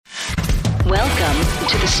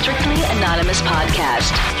to the Strictly Anonymous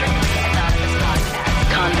Podcast.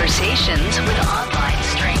 Conversations with online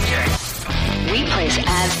strangers. We place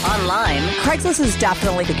ads online. Craigslist is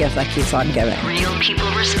definitely the gift that keeps on giving. Real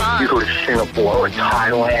people respond. You go to Singapore or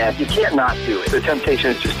Thailand. You can't not do it. The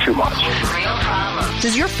temptation is just too much. With real problems.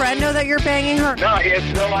 Does your friend know that you're banging her? No, he has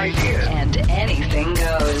no idea. And anything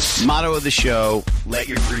goes. Motto of the show, let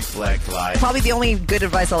your freak flag fly. Probably the only good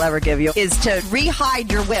advice I'll ever give you is to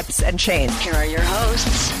re-hide your whips and chains. Here are your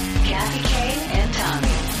hosts, Kathy Kay and Tommy.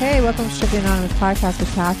 Hey, welcome to Strictly Anonymous Podcast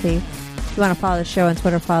with Kathy. If you want to follow the show on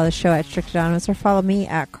Twitter, follow the show at Strictly Anonymous or follow me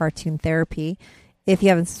at Cartoon Therapy. If you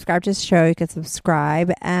haven't subscribed to this show, you can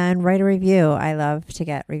subscribe and write a review. I love to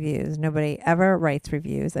get reviews. Nobody ever writes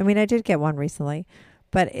reviews. I mean, I did get one recently,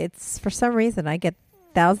 but it's for some reason I get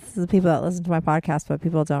thousands of people that listen to my podcast, but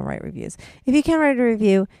people don't write reviews. If you can write a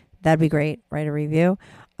review, that'd be great. Write a review.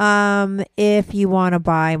 If you want to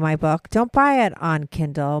buy my book, don't buy it on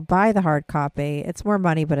Kindle. Buy the hard copy. It's more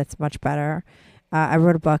money, but it's much better. I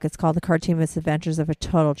wrote a book. It's called The Cartoon Misadventures of a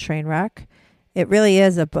Total Train Wreck. It really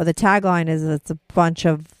is. The tagline is it's a bunch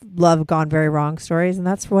of love gone very wrong stories, and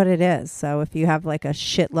that's what it is. So if you have like a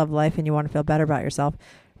shit love life and you want to feel better about yourself,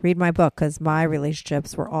 read my book because my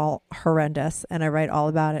relationships were all horrendous, and I write all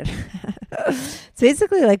about it. It's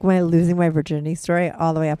basically like my losing my virginity story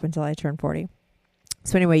all the way up until I turned 40.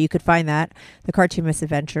 So anyway, you could find that, The Cartoon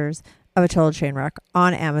Misadventures of a Total Train Wreck,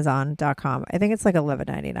 on Amazon.com. I think it's like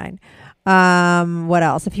 $11.99. What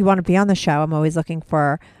else? If you want to be on the show, I'm always looking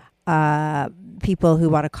for people who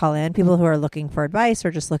want to call in, people who are looking for advice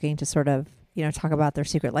or just looking to sort of, talk about their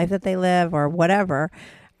secret life that they live or whatever.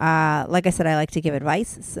 Like I said, I like to give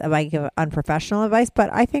advice. I give unprofessional advice, but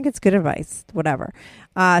I think it's good advice, whatever.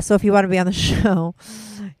 So if you want to be on the show,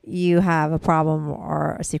 you have a problem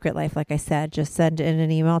or a secret life, like I said, just send in an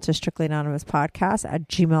email to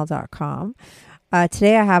strictlyanonymouspodcast@gmail.com.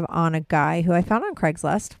 Today I have on a guy who I found on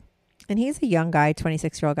Craigslist, and he's a young guy,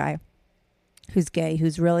 26-year-old guy who's gay,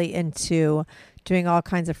 who's really into doing all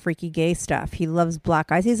kinds of freaky gay stuff. He loves black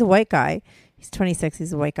guys. He's a white guy. He's 26.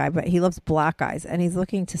 He's a white guy, but he loves black guys, and he's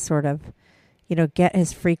looking to sort of, get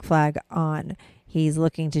his freak flag on. He's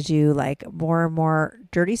looking to do like more and more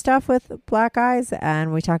dirty stuff with black guys,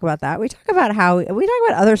 and we talk about that. We talk about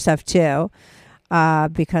other stuff too,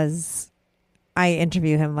 because I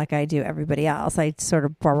interview him like I do everybody else. I sort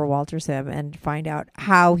of Barbara Walters him and find out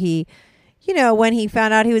how he, when he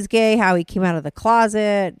found out he was gay, how he came out of the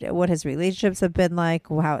closet, what his relationships have been like,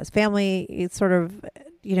 how his family sort of,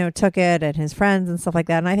 took it, and his friends and stuff like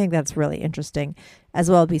that. And I think that's really interesting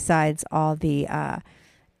as well, besides all the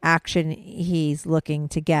action he's looking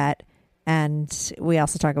to get. And we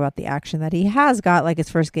also talk about the action that he has got, like his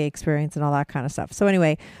first gay experience and all that kind of stuff. So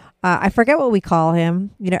anyway, I forget what we call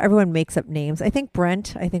him. Everyone makes up names. I think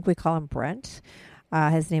we call him Brent.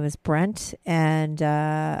 His name is Brent. And,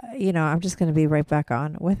 I'm just going to be right back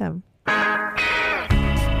on with him.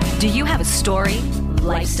 Do you have a story,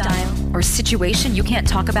 lifestyle, or situation you can't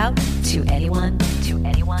talk about to anyone?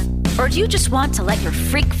 Or do you just want to let your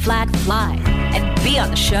freak flag fly and be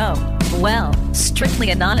on the show? Well,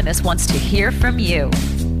 Strictly Anonymous wants to hear from you.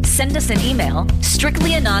 Send us an email,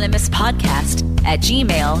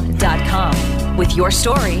 strictlyanonymouspodcast@gmail.com, with your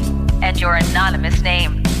story and your anonymous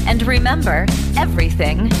name. And remember,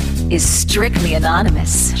 everything is strictly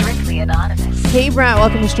anonymous. Strictly Anonymous. Hey, Brent,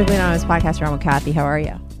 welcome to Strictly Anonymous Podcast. You're on with Kathy. How are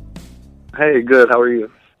you? Hey, good. How are you?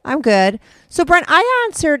 I'm good. So, Brent, I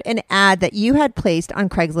answered an ad that you had placed on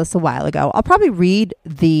Craigslist a while ago. I'll probably read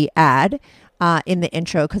the ad in the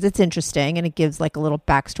intro because it's interesting and it gives like a little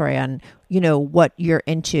backstory on, what you're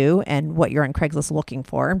into and what you're on Craigslist looking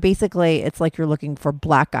for. And basically, it's like you're looking for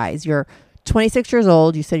black guys. You're 26 years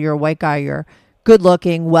old. You said you're a white guy. You're good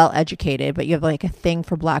looking, well educated, but you have like a thing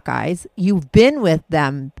for black guys. You've been with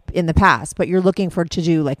them in the past, but you're looking to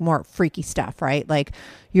do like more freaky stuff, right? Like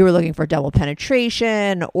you were looking for double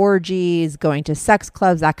penetration, orgies, going to sex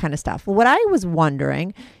clubs, that kind of stuff. Well, what I was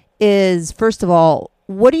wondering is, first of all,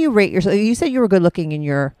 what do you rate yourself? You said you were good looking in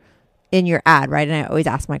your ad, right? And I always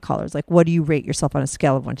ask my callers, like, what do you rate yourself on a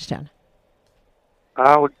scale of 1 to 10?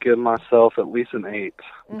 I would give myself at least an 8,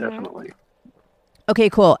 definitely. Okay,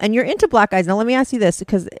 cool. And you're into black guys. Now, let me ask you this,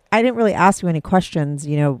 because I didn't really ask you any questions,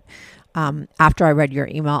 after I read your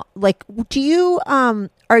email. Like, do you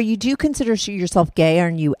consider yourself gay? Are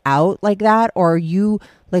you out like that? Or are you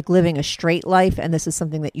like living a straight life and this is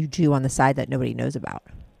something that you do on the side that nobody knows about?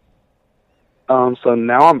 So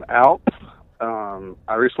now I'm out.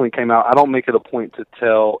 I recently came out. I don't make it a point to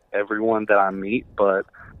tell everyone that I meet, but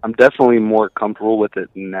I'm definitely more comfortable with it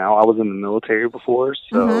now. I was in the military before,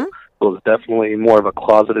 so it was definitely more of a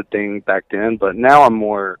closeted thing back then, but now I'm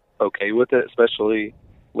more okay with it, especially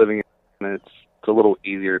living in it's a little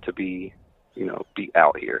easier to be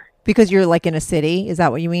out here. Because you're like in a city? Is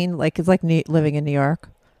that what you mean? Like it's like living in New York?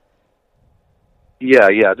 Yeah.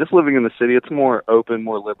 Just living in the city, it's more open,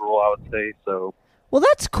 more liberal, I would say. So, well,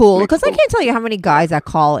 that's cool because I can't tell you how many guys that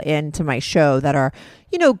call into my show that are,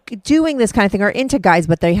 doing this kind of thing, are into guys,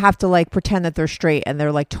 but they have to like pretend that they're straight and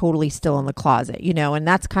they're like totally still in the closet, and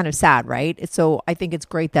that's kind of sad, right? So I think it's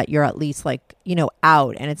great that you're at least like,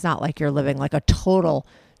 out, and it's not like you're living like a total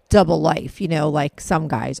double life, like some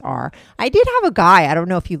guys are. I did have a guy, I don't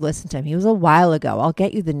know if you listened to him. He was a while ago. I'll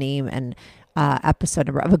get you the name and episode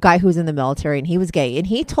number of a guy who was in the military, and he was gay, and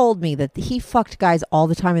he told me that he fucked guys all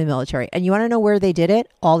the time in the military. And you want to know where they did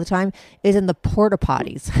it all the time? Is in the porta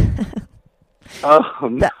potties. Oh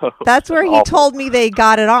no, that's where he told me they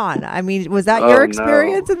got it on. I mean, was that your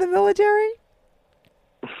experience in the military?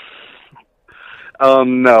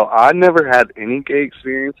 No, I never had any gay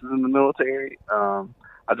experiences in the military. I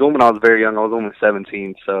joined when I was very young. I was only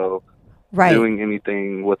 17, so right. Doing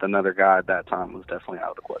anything with another guy at that time was definitely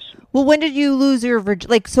out of the question. Well, when did you lose your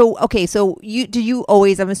virginity? So you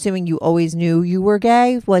always, I'm assuming you always knew you were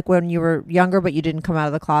gay, like when you were younger, but you didn't come out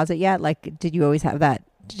of the closet yet? Like, did you always have that?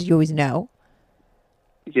 Did you always know?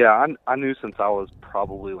 Yeah, I knew since I was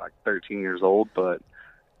probably like 13 years old, but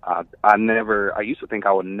I used to think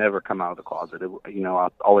I would never come out of the closet. I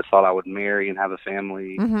always thought I would marry and have a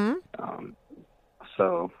family. Mm-hmm.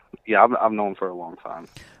 So, yeah, I've known for a long time.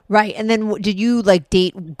 Right. And then did you like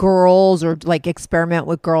date girls or like experiment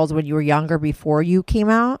with girls when you were younger before you came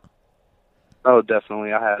out? Oh,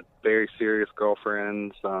 definitely. I had very serious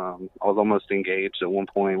girlfriends. I was almost engaged at one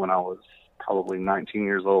point when I was probably 19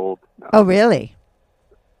 years old. Oh, really?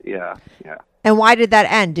 Yeah. And why did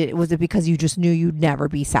that end? Was it because you just knew you'd never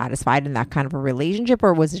be satisfied in that kind of a relationship,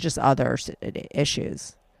 or was it just other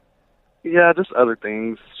issues? Yeah, just other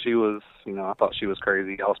things. She was, I thought she was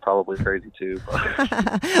crazy. I was probably crazy too.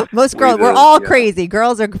 But most girls, we're all crazy.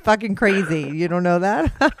 Girls are fucking crazy. You don't know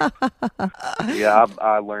that? Yeah,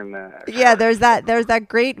 I learned that. Actually. Yeah, there's that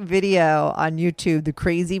great video on YouTube, The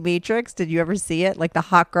Crazy Matrix. Did you ever see it? Like the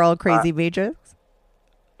hot girl crazy matrix?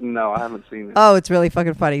 No, I haven't seen it. Oh, it's really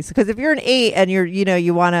fucking funny. Because if you're an 8 and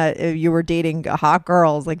you were dating hot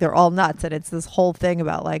girls, like they're all nuts, and it's this whole thing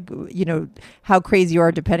about like how crazy you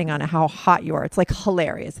are depending on how hot you are. It's like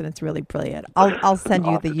hilarious and it's really brilliant. I'll send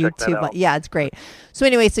you the YouTube. Yeah, it's great. So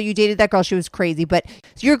anyway, so you dated that girl. She was crazy, but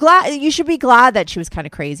you should be glad that she was kind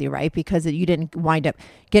of crazy, right? Because you didn't wind up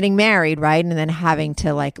getting married, right? And then having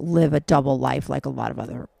to like live a double life like a lot of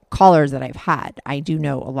other callers that I've had. I do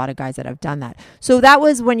know a lot of guys that have done that. So that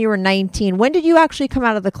was when you were 19. When did you actually come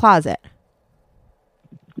out of the closet?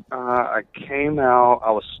 I came out,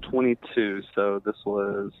 I was 22, so this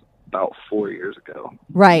was about 4 years ago.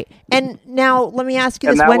 Right. And now let me ask you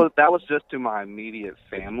this. And that was just to my immediate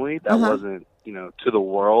family. That wasn't, to the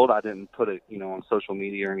world. I didn't put it, on social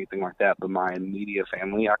media or anything like that, but my immediate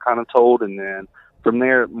family I kind of told. And then from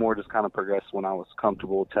there, more just kind of progressed when I was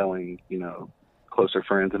comfortable telling, closer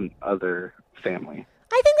friends and other family.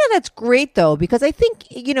 I think that's great though, because I think,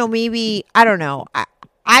 maybe, I don't know.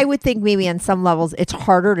 I would think maybe on some levels it's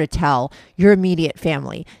harder to tell your immediate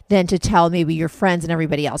family than to tell maybe your friends and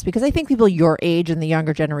everybody else, because I think people your age and the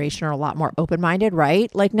younger generation are a lot more open-minded,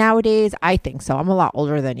 right? Like nowadays, I think so. I'm a lot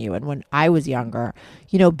older than you. And when I was younger,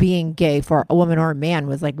 being gay for a woman or a man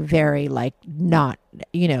was like very like not,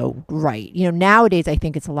 right. Nowadays, I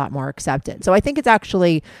think it's a lot more accepted. So I think it's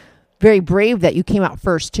actually very brave that you came out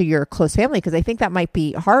first to your close family, because I think that might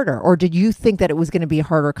be harder. Or did you think that it was going to be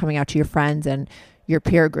harder coming out to your friends and your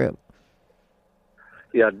peer group?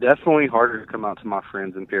 Yeah, definitely harder to come out to my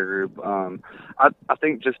friends and peer group. I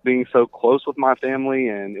think just being so close with my family,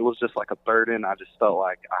 and it was just like a burden. I just felt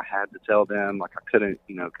like I had to tell them, like I couldn't,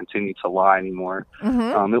 continue to lie anymore.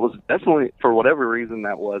 Mm-hmm. It was definitely, for whatever reason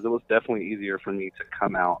it was definitely easier for me to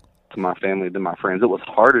come out to my family than my friends. It was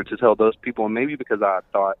harder to tell those people, and maybe because I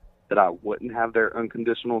thought that I wouldn't have their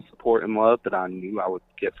unconditional support and love that I knew I would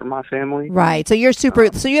get from my family. Right. So you're so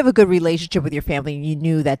you have a good relationship with your family, and you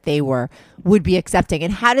knew that they would be accepting.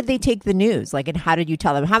 And how did they take the news? Like, and how did you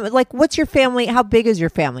tell them? What's your family? How big is your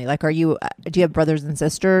family? Like, do you have brothers and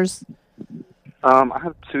sisters? I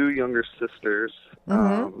have 2 younger sisters.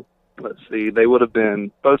 Mm-hmm. Let's see, they would have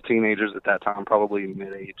been both teenagers at that time, probably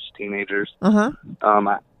mid-aged teenagers. Uh-huh.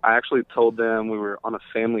 I actually told them we were on a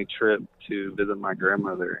family trip to visit my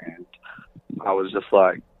grandmother, and I was just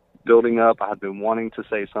like building up. I had been wanting to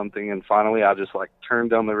say something, and finally I just like turned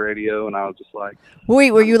down the radio, and I was just like, wait,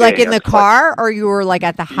 were you like in the car, or you were like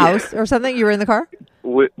at the house or something? You were in the car?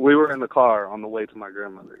 We were in the car on the way to my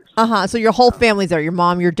grandmother's. Uh-huh. So your whole family's there, your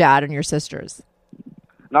mom, your dad, and your sisters.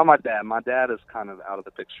 Not my dad. My dad is kind of out of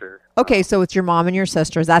the picture. Okay, so it's your mom and your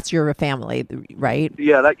sisters. That's your family, right?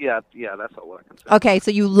 Yeah, that's what I can say. Okay,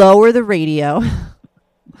 so you lower the radio,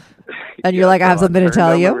 and you're like, I have so something to turned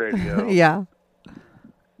tell on the you. radio, Yeah.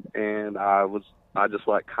 and I just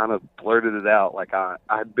like kind of blurted it out. Like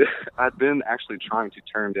I'd been actually trying to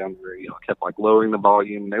turn down the radio. I kept like lowering the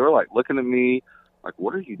volume. They were like looking at me, like,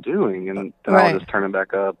 "What are you doing?" And then I was just turning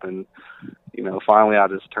back up, and finally I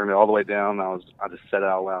just turned it all the way down. I just said it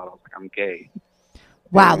out loud. I was like, "I'm gay."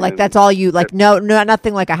 Wow, And like that's all you like? No,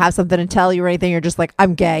 nothing like I have something to tell you or anything. You're just like,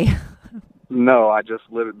 I'm gay. No, I just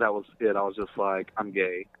literally, that was it. I was just like, I'm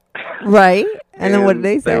gay. Right. And then what did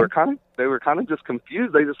they say? They were kind of just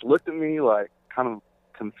confused. They just looked at me like kind of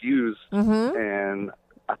confused. Mm-hmm. And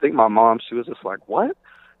I think my mom, she was just like, what?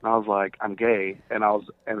 And I was like, I'm gay. And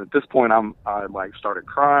at this point I like started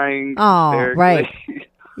crying. Oh, right.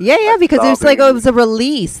 Yeah, like because it was like, sobbing. it was a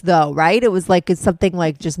release though, right? It was like, it's something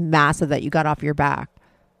like just massive that you got off your back.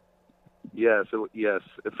 Yes,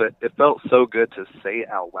 it felt so good to say it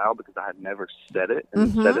out loud because I had never said it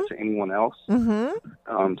and said it to anyone else.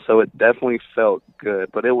 Mm-hmm. So it definitely felt good,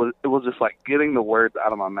 but it was just like getting the words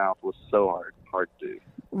out of my mouth was so hard to do.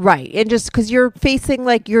 Right, and just because you're facing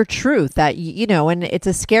like your truth that and it's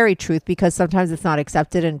a scary truth because sometimes it's not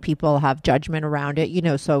accepted and people have judgment around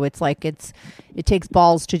it. So it's like it takes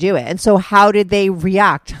balls to do it. And so, how did they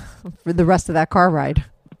react for the rest of that car ride?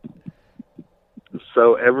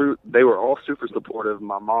 So they were all super supportive.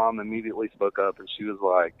 My mom immediately spoke up, and she was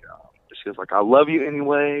like, "I love you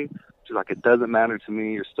anyway." She's like, "It doesn't matter to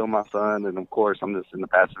me. You're still my son." And of course, I'm just in the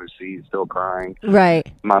passenger seat, still crying. Right.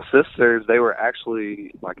 My sisters, they were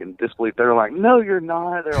actually like in disbelief. They were like, "No, you're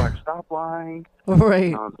not." They're like, "Stop lying."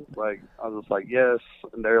 Right. I was just like, "Yes."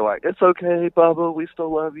 And they're like, "It's okay, Bubba. We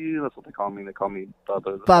still love you." That's what they call me. They call me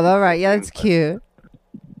Bubba. Bubba, right? Yeah, it's cute.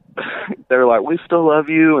 They were like, "We still love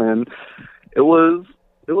you," and it was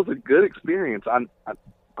a good experience. I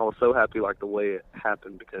was so happy like the way it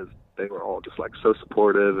happened because they were all just like so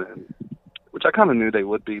supportive, and which I kind of knew they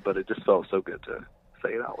would be, but it just felt so good to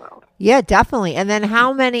say it out loud. Yeah, definitely. And then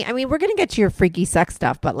how many, I mean, we're going to get to your freaky sex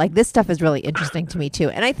stuff, but like this stuff is really interesting to me too.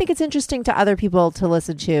 And I think it's interesting to other people to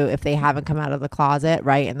listen to if they haven't come out of the closet,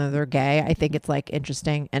 right? And then they're gay. I think it's like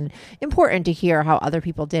interesting and important to hear how other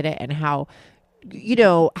people did it and how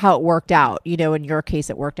how it worked out. In your case,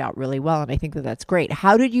 it worked out really well. And I think that that's great.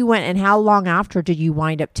 How did you and how long after did you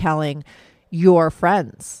wind up telling your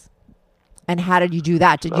friends? And how did you do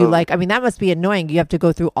that? Did you that must be annoying. You have to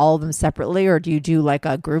go through all of them separately, or do you do like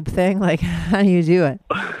a group thing? Like, how do you do it?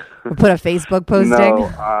 Or put a Facebook posting? No,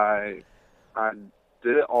 I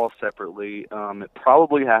did it all separately. It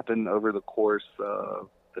probably happened over the course of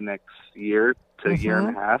the next year to a year and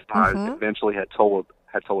a half. I eventually had told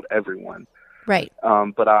everyone. Right.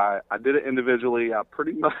 But I did it individually. I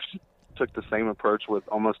pretty much took the same approach with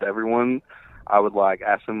almost everyone. I would like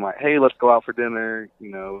ask them like, "Hey, let's go out for dinner."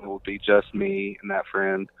 It would be just me and that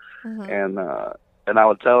friend, and I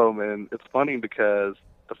would tell them. And it's funny because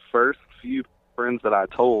the first few friends that I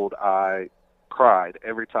told, I cried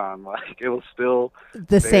every time. Like it was still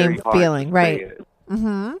the same feeling, right?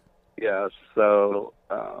 Mm-hmm. Yeah. So,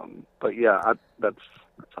 but yeah, that's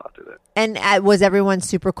how I did it. And was everyone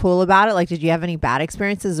super cool about it? Like, did you have any bad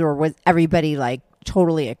experiences, or was everybody like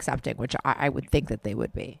totally accepting? Which I would think that they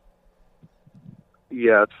would be.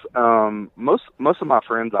 Yes, most of my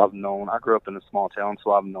friends I've known. I grew up in a small town,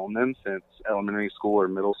 so I've known them since elementary school or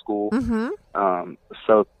middle school.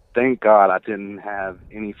 So thank God I didn't have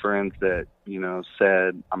any friends that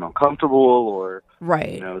said I'm uncomfortable or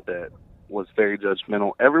that was very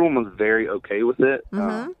judgmental. Everyone was very okay with it.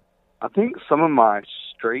 I think some of my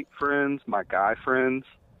straight friends, my guy friends,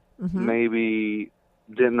 maybe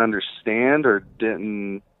didn't understand or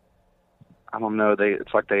didn't. I don't know.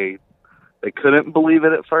 It's like they couldn't believe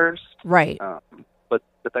it at first. Right. But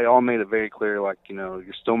they all made it very clear, like, you're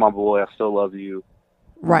still my boy. I still love you.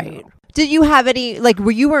 Right. Did you have any, like,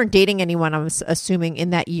 you weren't dating anyone, I'm assuming, in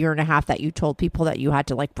that year and a half that you told people that you had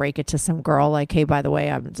to, like, break it to some girl, like, hey, by the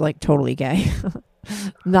way, I'm, like, totally gay.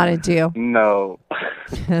 Not into you? No.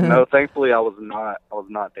 No, thankfully I was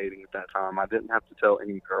not dating at that time. I didn't have to tell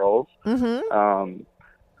any girls.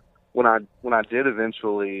 When I did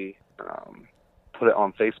eventually put it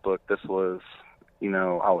on Facebook, this was, I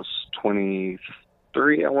was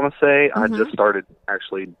 23, I want to say. I just started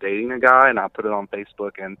actually dating a guy, and I put it on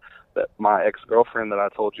Facebook, and that my ex-girlfriend that I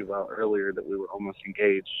told you about earlier that we were almost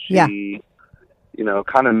engaged, she,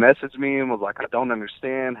 kind of messaged me and was like, "I don't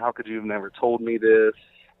understand. How could you have never told me this?"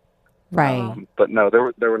 Right. But no,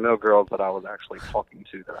 there were no girls that I was actually talking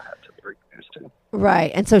to that I had to break news to.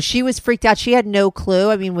 Right. And so she was freaked out. She had no clue.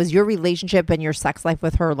 I mean, was your relationship and your sex life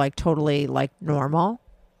with her like totally like normal?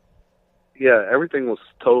 Yeah, everything was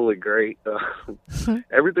totally great.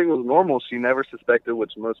 Everything was normal. She never suspected,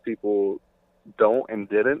 which most people don't and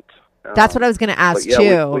didn't. That's what I was going to ask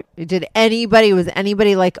too. Was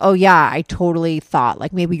anybody like, oh yeah, I totally thought,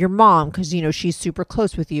 like maybe your mom, because you know she's super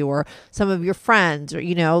close with you, or some of your friends, or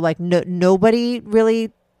you know, like nobody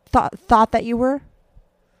really thought that you were.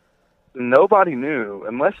 Nobody knew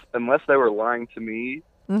unless they were lying to me.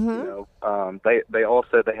 Mm-hmm. You know, they all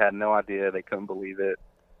said they had no idea. They couldn't believe it.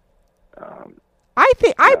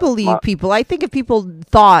 I believe people. I think if people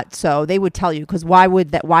thought so, they would tell you, because why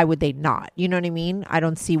would they not? You know what I mean? I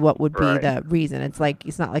don't see what would be the reason. It's like,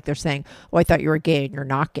 it's not like they're saying, oh, I thought you were gay and you're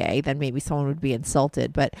not gay. Then maybe someone would be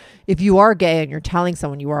insulted. But if you are gay and you're telling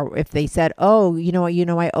someone you are, if they said, oh, you know,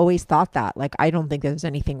 I always thought that, like, I don't think there's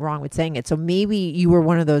anything wrong with saying it. So maybe you were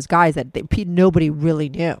one of those guys that nobody really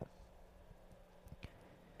knew.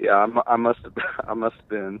 Yeah, I must have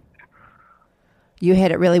been. You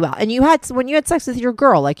hit it really well. And when you had sex with your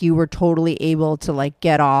girl, like you were totally able to like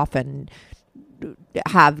get off and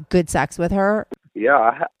have good sex with her.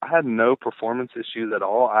 Yeah, I had no performance issues at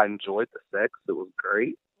all. I enjoyed the sex. It was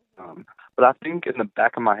great. But I think in the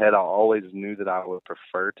back of my head, I always knew that I would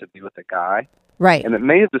prefer to be with a guy. Right. And it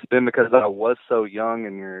may have just been because I was so young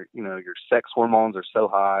and your sex hormones are so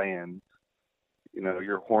high and, you know,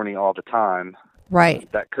 you're horny all the time.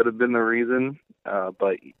 Right. That could have been the reason.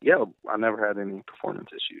 But yeah, I never had any performance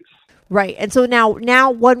issues. Right. And so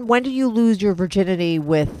now when did you lose your virginity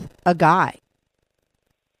with a guy?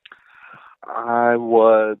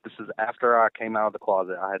 This is after I came out of the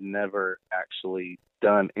closet. I had never actually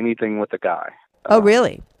done anything with a guy. Oh,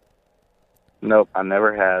 really? Nope, I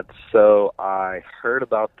never had. So I heard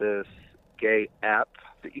about this gay app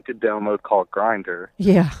that you could download called Grindr.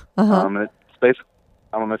 Yeah. Uh-huh. It's basically,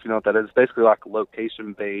 I don't know if you know what that is. It's basically like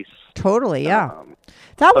location-based. Totally, yeah.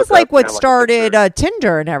 That was like what started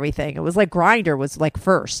Tinder and everything. It was like Grindr was like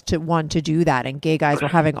first to do that, and gay guys were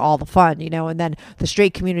having all the fun, you know, and then the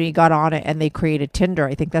straight community got on it and they created Tinder.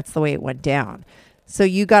 I think that's the way it went down. So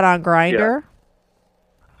you got on Grindr?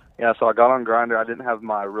 Yeah, so I got on Grindr. I didn't have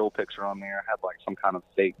my real picture on there. I had like some kind of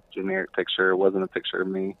fake generic picture. It wasn't a picture of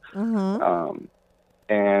me. Mm-hmm.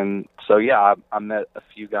 And so, yeah, I met a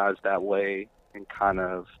few guys that way. And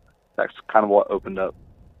that's kind of what opened up,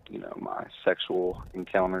 you know, my sexual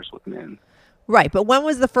encounters with men. Right. But when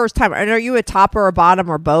was the first time? And are you a top or a bottom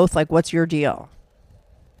or both? Like, what's your deal?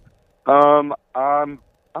 I'm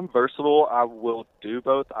versatile. I will do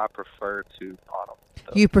both. I prefer to bottom.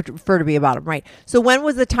 So. You prefer to be a bottom, right? So when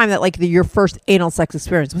was the time that like your first anal sex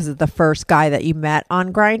experience? Was it the first guy that you met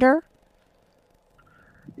on Grindr?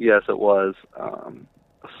 Yes, it was.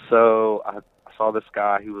 So I saw this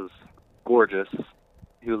guy. He was gorgeous.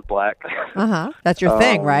 He was black. That's your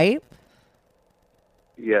thing, right?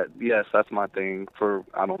 Yeah. Yes, that's my thing. For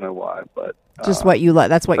I don't know why, but just what you like.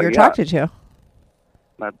 That's what you're attracted to.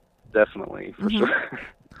 Not definitely for sure.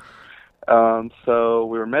 So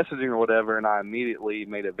we were messaging or whatever, and I immediately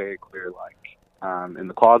made it very clear, like, I'm in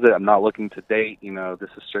the closet. I'm not looking to date. You know, this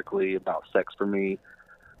is strictly about sex for me.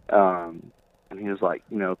 And he was like,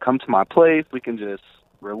 you know, come to my place. We can just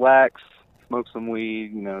relax, smoke some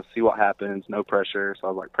weed, you know, see what happens, no pressure. So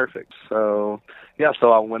I was like, perfect. So, yeah,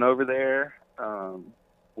 so I went over there.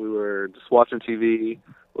 We were just watching TV. It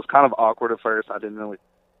was kind of awkward at first. I didn't really,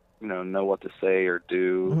 you know what to say or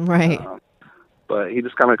do. Right. But he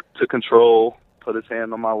just kind of took control, put his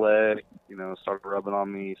hand on my leg, you know, started rubbing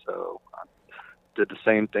on me. So I did the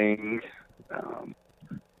same thing.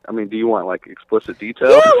 I mean, do you want like explicit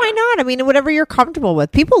details? Yeah, why not? I mean, whatever you're comfortable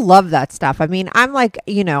with. People love that stuff. I mean, I'm like,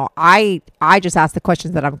 you know, I just ask the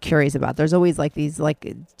questions that I'm curious about. There's always like these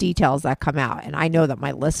like details that come out, and I know that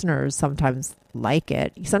my listeners sometimes like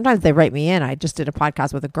it. Sometimes they write me in. I just did a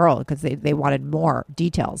podcast with a girl because they wanted more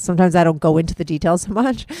details. Sometimes I don't go into the details so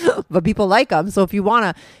much, but people like them. So if you want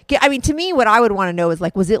to get, I mean, to me, what I would want to know is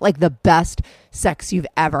like, was it like the best sex you've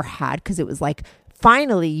ever had? Because it was like,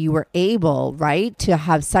 finally you were able, right, to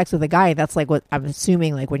have sex with a guy. That's like what I'm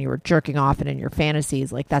assuming, like when you were jerking off and in your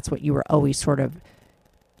fantasies, like that's what you were always sort of,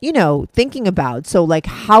 you know, thinking about. So like,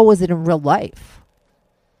 how was it in real life?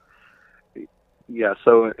 Yeah,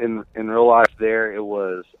 so in real life there, it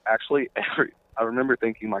was actually I remember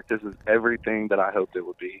thinking like, this is everything that I hoped it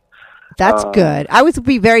would be. That's good. I would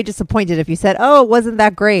be very disappointed if you said, oh, it wasn't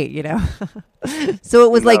that great, you know. So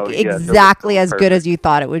it was exactly as good as you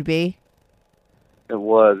thought it would be. It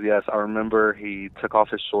was, yes. I remember he took off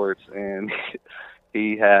his shorts and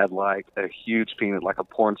he had like a huge penis, like a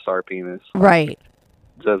porn star penis. Right.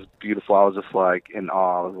 Just beautiful. I was just like in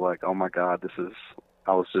awe. I was like, oh my God,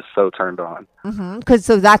 I was just so turned on. Because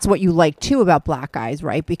so that's what you like too about black guys,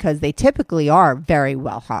 right? Because they typically are very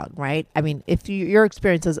well hung, right? I mean, if your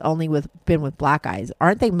experience has only been with black guys,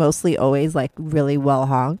 aren't they mostly always like really well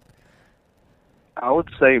hung? I would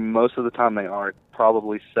say most of the time they are.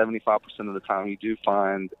 Probably 75% of the time you do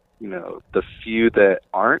find, the few that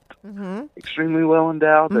aren't extremely well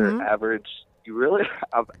endowed. They're average. I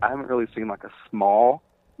haven't really seen like a small.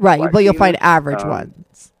 Right, but you'll find average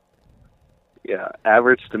ones. Yeah,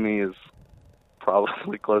 average to me is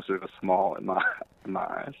probably closer to small in my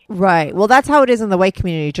eyes. Right. Well, that's how it is in the white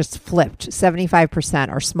community. Just flipped. 75%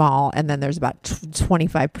 are small, and then there's about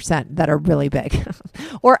 25% that are really big.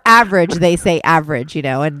 Or average. They say average,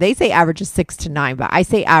 and they say average is 6 to 9, but I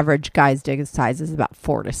say average guys' dig size is about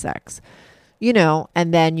 4 to 6.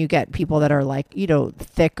 And then you get people that are like,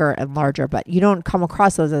 thicker and larger, but you don't come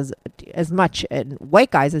across those as much in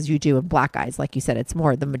white guys as you do in black guys. Like you said, it's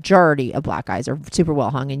more the majority of black guys are super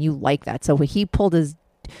well hung, and you like that. So when he pulled his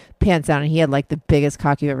pants down and he had like the biggest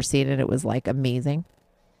cock you've ever seen, and it was like amazing.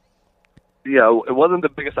 Yeah, it wasn't the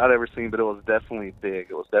biggest I'd ever seen, but it was definitely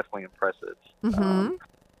big. It was definitely impressive.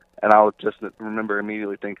 And I would just remember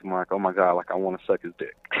immediately thinking like, oh my God, like I want to suck his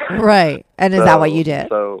dick. Right. And is that what you did?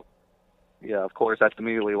 So yeah, of course, that's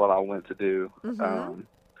immediately what I went to do.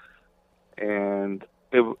 And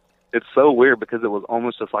it's so weird because it was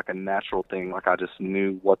almost just like a natural thing. Like I just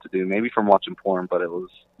knew what to do, maybe from watching porn, but it was,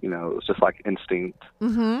 it was just like instinct.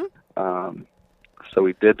 So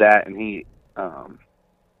we did that, and he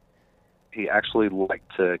actually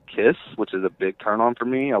liked to kiss, which is a big turn on for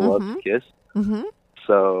me. I love to kiss.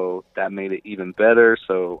 So that made it even better.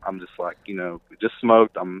 So I'm just like, we just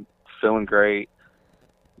smoked. I'm feeling great.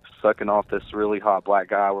 Sucking off this really hot black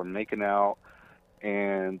guy. We're making out,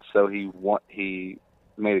 and so he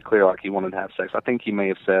made it clear like he wanted to have sex. I think he may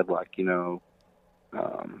have said like turn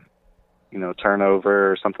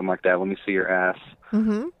over or something like that. Let me see your ass.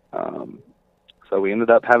 So we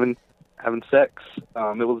ended up having sex. It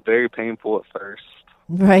was very painful at first,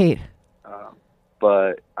 right?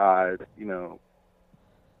 But I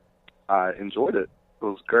enjoyed it. It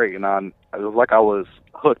was great, and it was like I was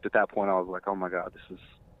hooked at that point. I was like, oh my God, this is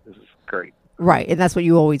great. Right, and that's what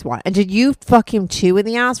you always want. And did you fuck him too in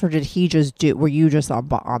the ass, or did he just were you just on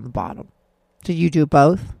the bottom? Did you do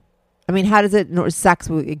both? I mean, how does sex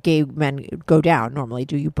with gay men go down normally?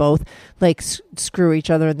 Do you both like screw each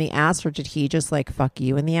other in the ass, or did he just like fuck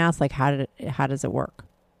you in the ass? Like how does it work?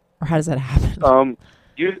 Or how does that happen?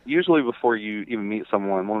 Usually before you even meet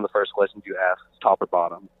someone, one of the first questions you ask is top or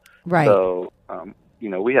bottom. Right. So,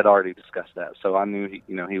 we had already discussed that. So I knew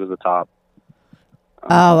he was a top.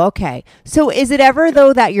 Oh, okay. So is it ever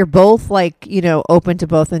though that you're both like, open to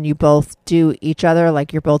both and you both do each other,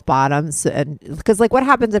 like you're both bottoms? And because like what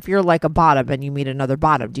happens if you're like a bottom and you meet another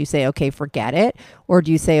bottom? Do you say, okay, forget it? Or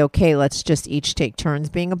do you say, okay, let's just each take turns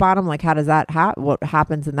being a bottom? Like how does that what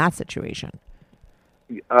happens in that situation?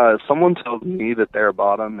 If someone tells me that they're a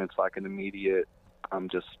bottom, it's like an immediate, I'm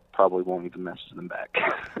just probably won't even message them back.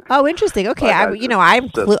 Oh, interesting. Okay. Like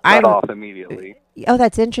I'm off immediately. Oh,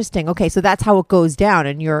 that's interesting. Okay. So that's how it goes down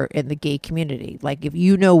and you're in the gay community. Like if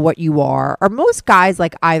you know what you are most guys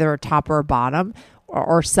like either a top or a bottom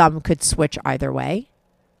or some could switch either way?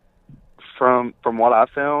 From what I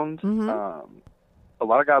found, a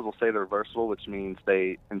lot of guys will say they're versatile, which means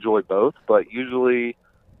they enjoy both, but usually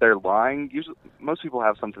they're lying. Usually most people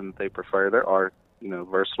have something that they prefer. There are,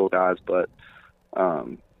 versatile guys, but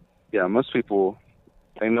most people,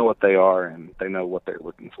 they know what they are and they know what they're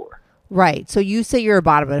looking for. Right. So you say you're a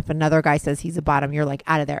bottom, but if another guy says he's a bottom, you're like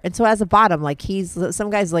out of there. And so as a bottom, like some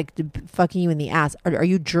guys like fucking you in the ass. Are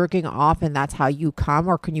you jerking off and that's how you come,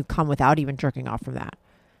 or can you come without even jerking off from that?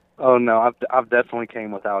 Oh no, I've definitely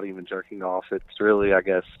came without even jerking off. It's really, I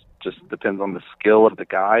guess, just depends on the skill of the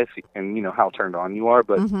guy and how turned on you are.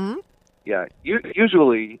 But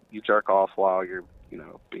usually you jerk off while you're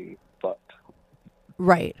being fucked.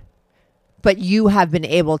 Right. But you have been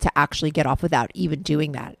able to actually get off without even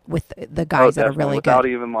doing that with the guys that are really without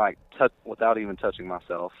good. Even without even touching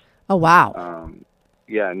myself. Oh wow.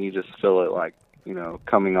 And you just feel it like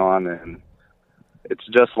coming on, and it's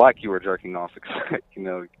just like you were jerking off, except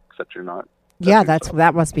you're not. Yeah,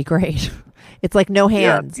 that must be great. It's like no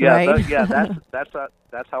hands, right?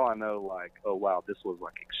 That's how I know. Like, oh wow, this was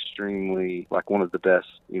like extremely like one of the best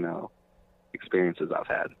experiences I've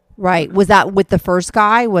had. Right. Was that with the first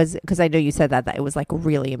guy? Because I know you said that it was like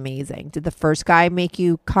really amazing. Did the first guy make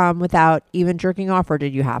you come without even jerking off, or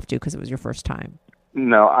did you have to because it was your first time?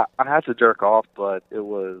 No, I had to jerk off, but it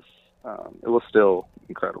was it was still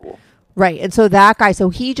incredible. Right. And so that guy, so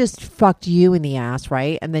he just fucked you in the ass,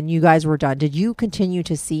 right? And then you guys were done. Did you continue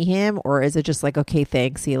to see him, or is it just like, okay,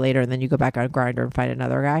 thanks, see you later, and then you go back on Grindr and find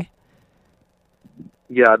another guy?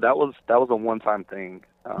 Yeah, that was a one-time thing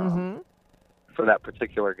for that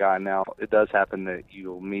particular guy. Now, it does happen that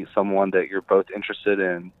you'll meet someone that you're both interested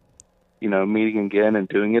in, meeting again and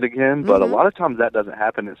doing it again. But a lot of times that doesn't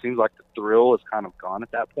happen. It seems like the thrill is kind of gone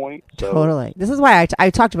at that point. So. Totally. This is why I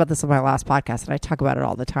talked about this on my last podcast, and I talk about it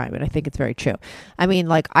all the time, and I think it's very true. I mean,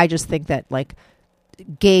 like, I just think that, like,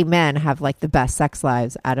 gay men have, like, the best sex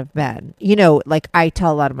lives out of men. Like, I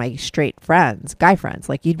tell a lot of my straight friends, guy friends,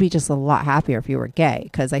 like, you'd be just a lot happier if you were gay,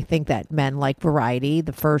 because I think that men like variety.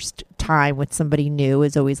 The first time with somebody new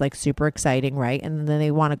is always, like, super exciting, right? And then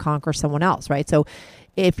they want to conquer someone else, right? So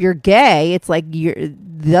if you're gay, it's like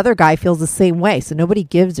the other guy feels the same way. So nobody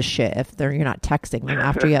gives a shit if you're not texting them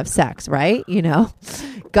after you have sex, right?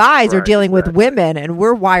 Guys are dealing with women, and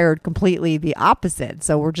we're wired completely the opposite.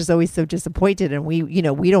 So we're just always so disappointed, and we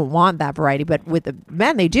don't want that variety. But with the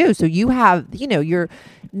men, they do. So you have,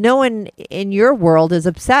 no one in your world is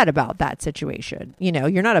upset about that situation.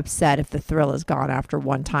 You're not upset if the thrill is gone after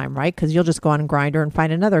one time, right? Because you'll just go on Grindr and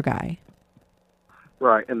find another guy.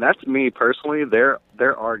 Right, and that's me personally. There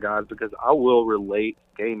are guys, because I will relate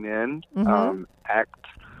gay men act,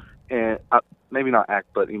 and maybe not act,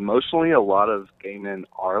 but emotionally, a lot of gay men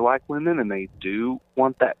are like women, and they do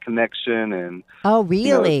want that connection. And oh,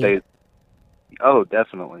 really? Oh,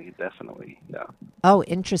 definitely, yeah. Oh,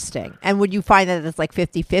 interesting. And would you find that it's like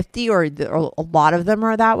 50-50, or a lot of them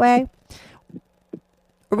are that way?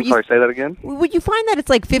 Sorry, say that again? Would you find that it's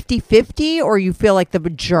like 50-50, or you feel like the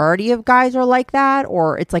majority of guys are like that,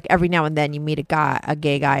 or it's like every now and then you meet a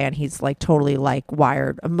gay guy, and he's like totally like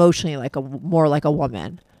wired emotionally like more like a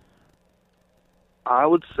woman? I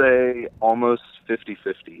would say almost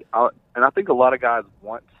 50-50. And I think a lot of guys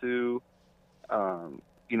want to,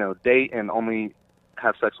 date and only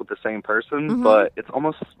have sex with the same person, but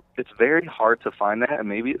it's very hard to find that, and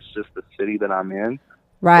maybe it's just the city that I'm in.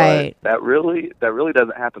 Right. But that really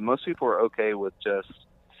doesn't happen. Most people are okay with just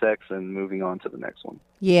sex and moving on to the next one.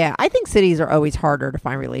 Yeah, I think cities are always harder to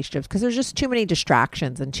find relationships because there's just too many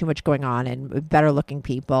distractions and too much going on, and better looking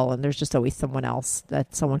people, and there's just always someone else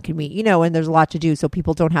that someone can meet, and there's a lot to do. So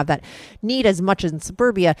people don't have that need as much as in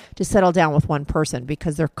suburbia to settle down with one person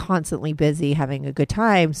because they're constantly busy having a good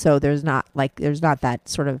time. So there's not that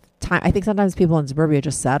sort of time. I think sometimes people in suburbia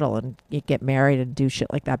just settle and get married and do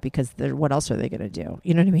shit like that because what else are they going to do?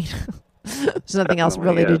 You know what I mean? There's nothing else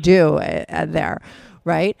really to do there.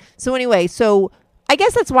 Right. So anyway, I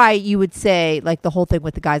guess that's why you would say like the whole thing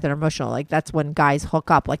with the guys that are emotional, like that's when guys hook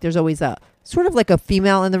up. Like there's always a sort of like a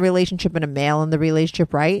female in the relationship and a male in the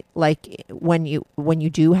relationship, right? Like when you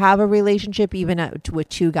do have a relationship, even with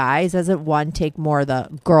two guys, doesn't one take more the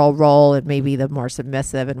girl role and maybe the more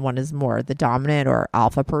submissive, and one is more the dominant or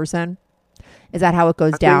alpha person? Is that how it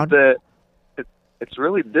goes down? I think that it's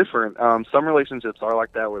really different. Some relationships are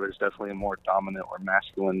like that, where there's definitely a more dominant or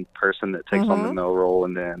masculine person that takes on the male role,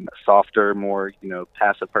 and then a softer, more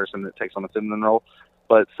passive person that takes on the feminine role.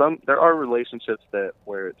 But there are relationships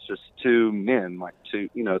where it's just two men, like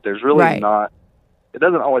there's really not. It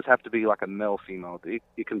doesn't always have to be like a male female.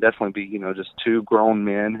 It can definitely be just two grown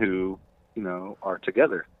men who are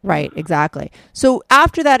together. Right, exactly. So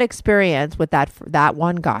after that experience with that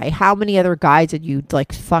one guy, how many other guys did you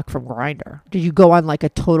like fuck from Grindr? Did you go on like a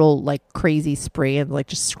total like crazy spree and like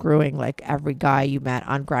just screwing like every guy you met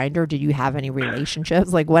on Grindr? Did you have any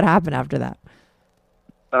relationships? Like what happened after that?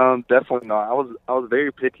 Definitely not. I was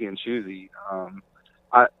very picky and choosy.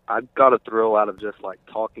 I got a thrill out of just like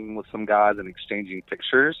talking with some guys and exchanging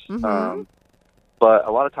pictures. But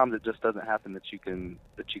a lot of times it just doesn't happen that you can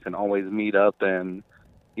always meet up, and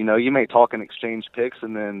you may talk and exchange pics,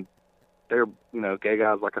 and then they're gay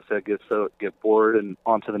guys, like I said, get bored and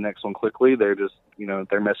on to the next one quickly. They're just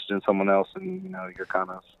they're messaging someone else, and you're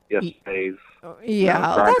kind of yesterday's. Yeah,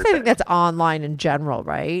 I think that's online in general,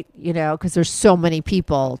 right? Because there's so many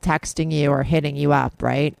people texting you or hitting you up,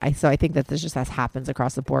 right? So I think that that happens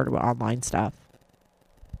across the board with online stuff.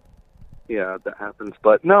 Yeah, that happens.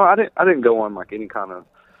 But no, I didn't go on like any kind of,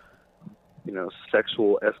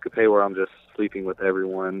 sexual escapade where I'm just sleeping with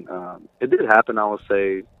everyone. It did happen, I would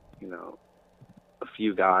say, a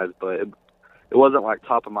few guys, but it wasn't like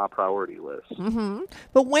top of my priority list.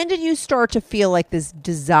 But when did you start to feel like this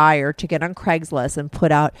desire to get on Craigslist and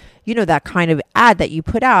put out, that kind of ad that you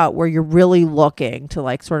put out where you're really looking to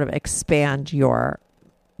like sort of expand your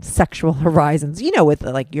sexual horizons, with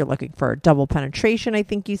like you're looking for double penetration, I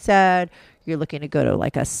think you said you're looking to go to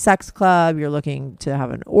like a sex club, you're looking to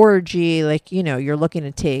have an orgy, like, you know, you're looking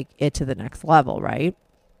to take it to the next level, right?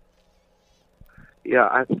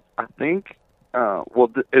 Yeah, I think,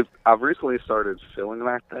 I've recently started feeling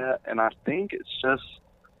like that, and I think it's just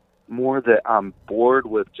more that I'm bored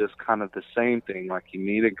with just kind of the same thing. Like, you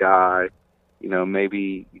meet a guy, you know,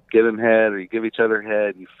 maybe you give him head or you give each other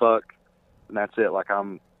head, you fuck, and that's it. Like,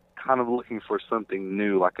 I'm kind of looking for something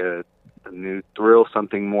new, like a new thrill,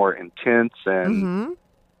 something more intense, and,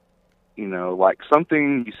 you know, like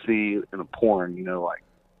something you see in a porn, you know, like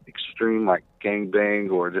extreme, like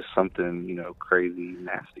gangbang, or just something, you know, crazy,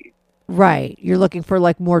 nasty. Right. You're looking for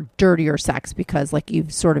like more dirtier sex because like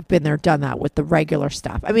you've sort of been there, done that with the regular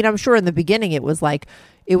stuff. I mean, I'm sure in the beginning it was like,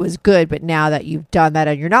 it was good, but now that you've done that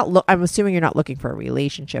and you're not, I'm assuming you're not looking for a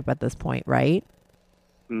relationship at this point, right?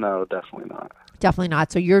 No, definitely not. Definitely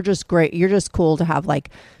not. So you're just great. You're just cool to have like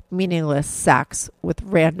meaningless sex with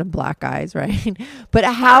random black guys, right? But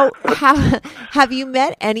how have you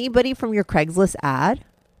met anybody from your Craigslist ad?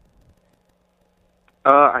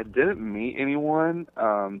 I didn't meet anyone.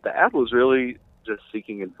 The ad was really just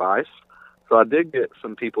seeking advice. So I did get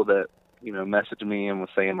some people that, you know, messaged me and was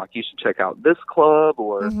saying, like, you should check out this club,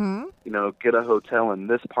 or, you know, get a hotel in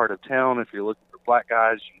this part of town. If you're looking for black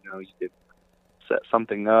guys, you know, you could set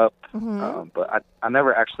something up. But I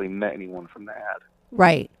never actually met anyone from the ad.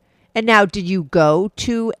 Right. And now, did you go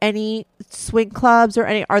to any swing clubs or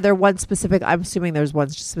any? Are there one specific? I'm assuming there's one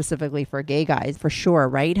specifically for gay guys, for sure,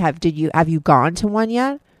 right? Have you gone to one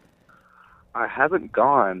yet? I haven't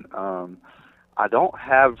gone. I don't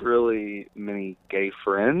have really many gay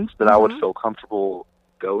friends that I would feel comfortable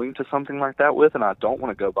going to something like that with, and I don't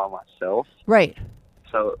want to go by myself. Right.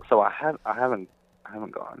 So I haven't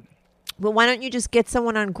gone. Well, why don't you just get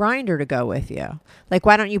someone on Grindr to go with you? Like,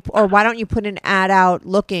 why don't you put an ad out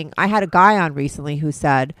looking? I had a guy on recently who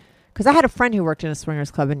said, because I had a friend who worked in a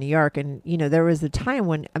swingers club in New York, and, you know, there was a time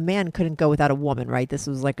when a man couldn't go without a woman, right? This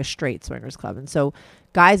was like a straight swingers club. And so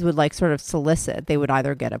guys would like sort of solicit. They would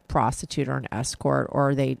either get a prostitute or an escort,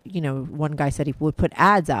 or they, you know, one guy said he would put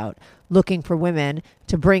ads out looking for women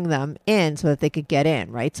to bring them in so that they could get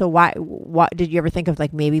in, right? So why did you ever think of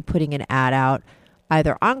like maybe putting an ad out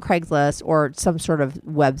either on Craigslist or some sort of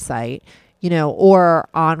website, you know, or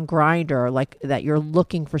on Grindr, like that you're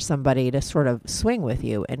looking for somebody to sort of swing with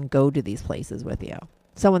you and go to these places with you?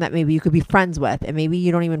 Someone that maybe you could be friends with, and maybe you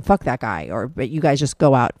don't even fuck that guy, but you guys just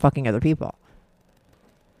go out fucking other people.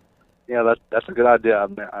 Yeah, that's a good idea.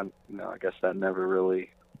 I guess that never really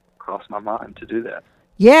crossed my mind to do that.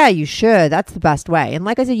 Yeah, you should. That's the best way. And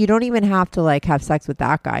like I said, you don't even have to like have sex with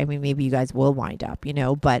that guy. I mean, maybe you guys will wind up, you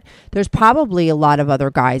know, but there's probably a lot of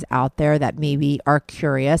other guys out there that maybe are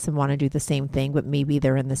curious and want to do the same thing, but maybe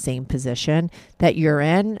they're in the same position that you're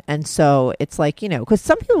in. And so it's like, you know, because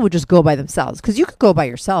some people would just go by themselves, because you could go by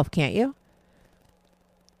yourself, can't you?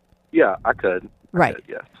 Yeah, I could. Right.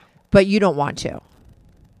 Yes. But you don't want to.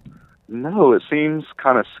 No, it seems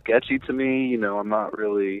kind of sketchy to me. You know, I'm not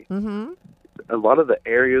really... A lot of the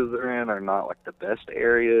areas they're in are not like the best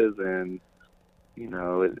areas, and you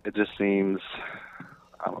know, it just seems,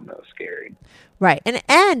 I don't know, scary. Right.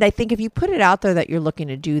 And I think if you put it out there that you're looking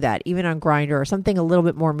to do that, even on Grindr or something a little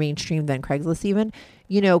bit more mainstream than Craigslist even,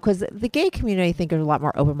 you know, because the gay community, I think, are a lot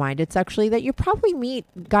more open-minded sexually, that you probably meet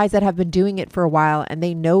guys that have been doing it for a while and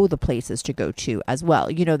they know the places to go to as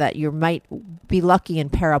well. You know, that you might be lucky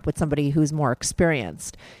and pair up with somebody who's more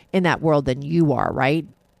experienced in that world than you are, right?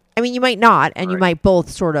 I mean, you might not, and you might both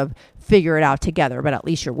sort of figure it out together, but at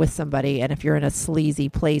least you're with somebody. And if you're in a sleazy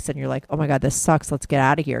place and you're like, oh my God, this sucks, let's get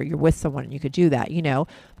out of here, you're with someone and you could do that, you know.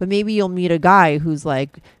 But maybe you'll meet a guy who's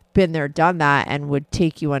like been there, done that, and would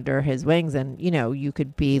take you under his wings, and, you know, you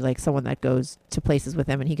could be like someone that goes to places with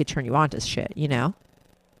him and he could turn you on to shit, you know.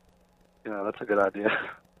 Yeah, that's a good idea.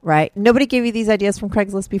 Right. Nobody gave you these ideas from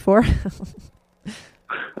Craigslist before?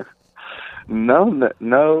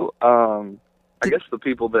 No. I guess the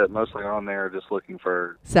people that mostly are on there are just looking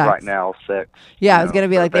for sex. Right now sex. Yeah, I was going to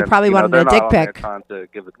be like, they probably wanted a dick pic. Trying to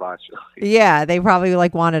give advice. Yeah, they probably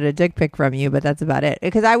like wanted a dick pic from you, but that's about it.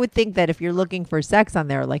 Because I would think that if you're looking for sex on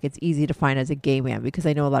there, like it's easy to find as a gay man, because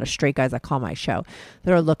I know a lot of straight guys that call my show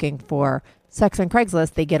that are looking for sex on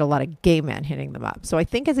Craigslist. They get a lot of gay men hitting them up. So I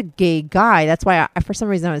think as a gay guy, that's why for some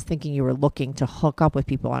reason I was thinking you were looking to hook up with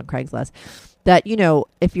people on Craigslist. That, you know,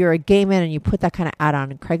 if you're a gay man and you put that kind of ad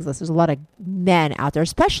on Craigslist, there's a lot of men out there,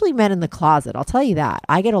 especially men in the closet. I'll tell you that.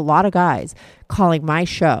 I get a lot of guys calling my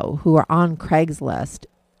show who are on Craigslist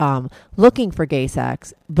looking for gay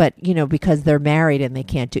sex, but, because they're married and they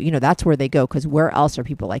can't do, that's where they go, because where else are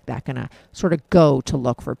people like that going to sort of go to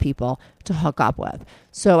look for people to hook up with?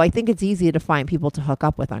 So I think it's easy to find people to hook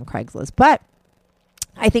up with on Craigslist. But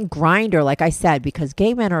I think Grindr, like I said, because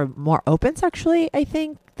gay men are more open sexually, I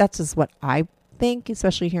think that's just what I think,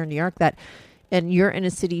 especially here in New York, and you're in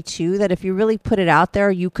a city too, that if you really put it out there,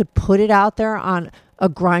 you could put it out there on a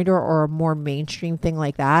Grindr or a more mainstream thing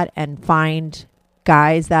like that and find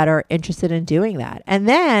guys that are interested in doing that. And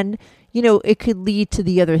then, it could lead to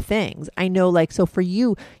the other things. I know, like, so for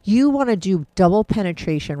you want to do double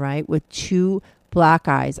penetration, right? With 2 black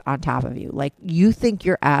guys on top of you. Like, you think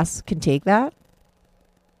your ass can take that?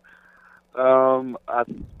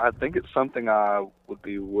 I think it's something I would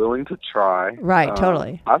be willing to try. Right,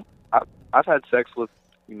 totally. I've had sex with,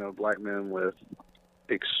 black men with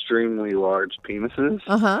extremely large penises.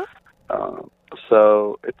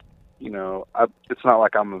 So it's, it's not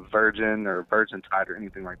like I'm a virgin or virgin tide or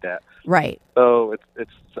anything like that. Right. So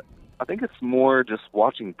I think it's more just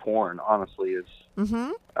watching porn, honestly, is,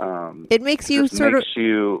 it makes you makes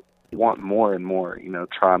you want more and more,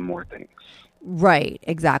 try more things. Right,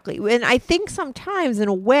 exactly. And I think sometimes in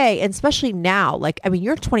a way, and especially now, like, I mean,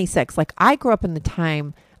 you're 26, like I grew up in the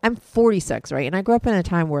time, I'm 46, right? And I grew up in a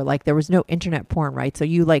time where like there was no internet porn, right? So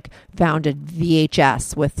you like found a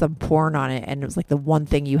VHS with some porn on it and it was like the one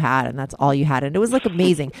thing you had and that's all you had. And it was like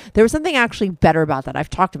amazing. There was something actually better about that. I've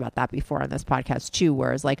talked about that before on this podcast too,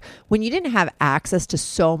 whereas like when you didn't have access to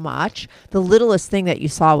so much, the littlest thing that you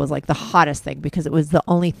saw was like the hottest thing because it was the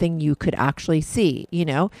only thing you could actually see,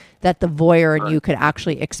 that the voyeur and you could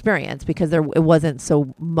actually experience because it wasn't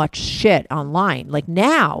so much shit online. Like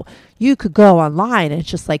now you could go online and it's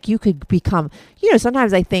just like you could become,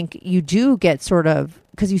 sometimes I think you do get sort of,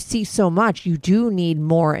 because you see so much, you do need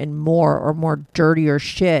more and more or more dirtier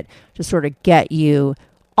shit to sort of get you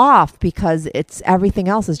off because it's everything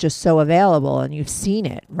else is just so available and you've seen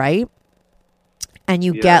it, right? And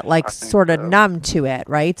you get like sort of numb to it,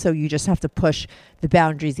 right? So you just have to push the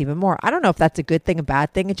boundaries even more. I don't know if that's a good thing, a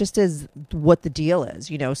bad thing. It just is what the deal is,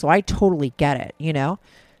 So I totally get it,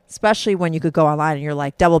 Especially when you could go online and you're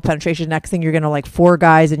like double penetration. Next thing you're going to like 4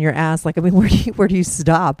 guys in your ass. Like, I mean, where do you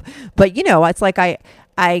stop? But it's like,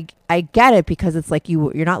 I get it because it's like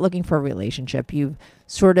you're not looking for a relationship. You've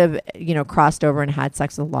sort of, crossed over and had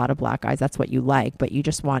sex with a lot of black guys. That's what you like, but you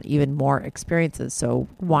just want even more experiences. So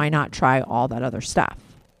why not try all that other stuff?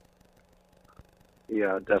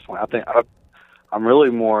 Yeah, definitely. I think I'm really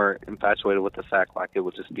more infatuated with the fact like it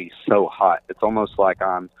would just be so hot. It's almost like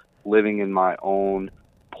I'm living in my own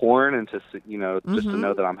porn and just to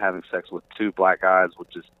know that I'm having sex with 2 black guys,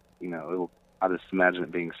 which is, I just imagine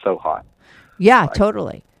it being so hot. Yeah,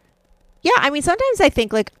 totally. Yeah, I mean, sometimes I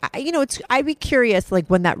think like, I'd be curious like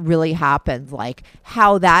when that really happens, like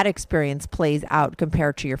how that experience plays out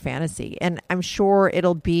compared to your fantasy. And I'm sure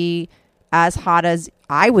it'll be as hot as,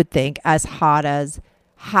 I would think, as hot as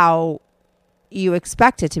how you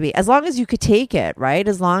expect it to be, as long as you could take it, right?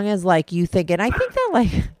 As long as like you think, and I think that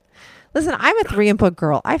like, listen, I'm a 3-input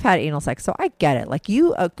girl. I've had anal sex, so I get it. Like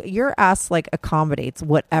your ass like accommodates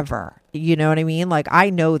whatever. You know what I mean? Like I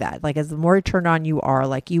know that. Like as the more turned on you are,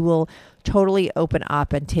 like you will totally open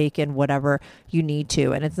up and take in whatever you need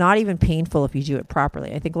to. And it's not even painful if you do it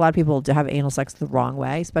properly. I think a lot of people do have anal sex the wrong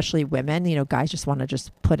way, especially women. Guys just want to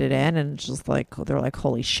just put it in and it's just like they're like,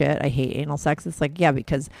 holy shit, I hate anal sex. It's like, yeah,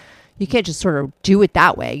 because you can't just sort of do it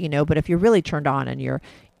that way, But if you're really turned on and you're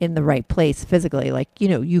in the right place physically, like,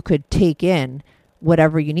 you could take in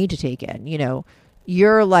whatever you need to take in,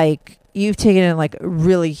 you're like, you've taken in like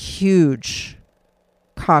really huge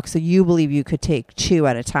cock. So you believe you could take 2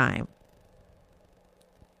 at a time.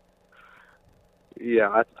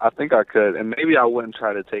 Yeah, I think I could. And maybe I wouldn't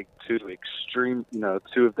try to take 2 extreme,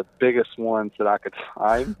 2 of the biggest ones that I could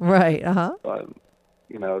find. Right. But,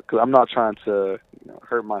 because I'm not trying to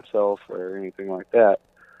hurt myself or anything like that.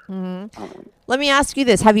 Let me ask you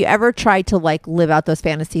this. Have you ever tried to like live out those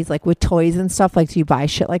fantasies like with toys and stuff? Like do you buy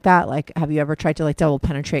shit like that? Like have you ever tried to like double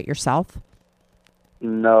penetrate yourself?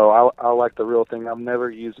 No, I like the real thing. I've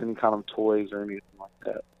never used any kind of toys or anything like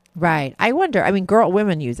that. Right. I wonder, I mean,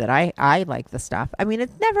 women use it. I like the stuff. I mean,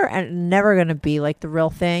 it's never going to be like the real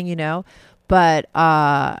thing, but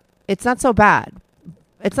it's not so bad.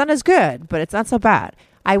 It's not as good, but it's not so bad.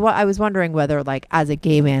 I was wondering whether, like, as a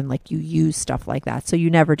gay man, like, you use stuff like that. So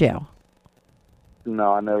you never do?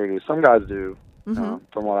 No, I never do. Some guys do, from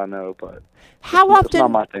what I know, but it's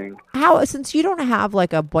not my thing. Since you don't have,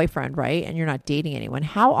 like, a boyfriend, right, and you're not dating anyone,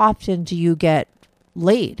 how often do you get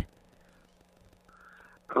laid?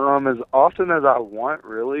 As often as I want,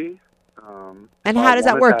 really. And how does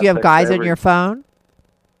that work? You have guys on your phone?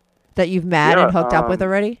 that you've met and hooked up with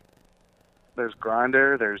already? There's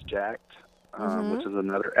Grindr, there's Jacked, which is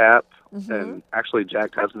another app, and actually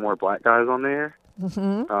Jacked has more black guys on there.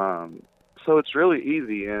 So it's really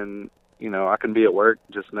easy, and I can be at work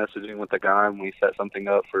just messaging with a guy, and we set something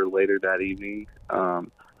up for later that evening.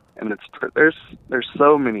 And there's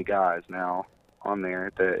so many guys now on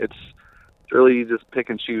there that it's really you just pick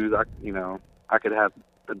and choose. I could have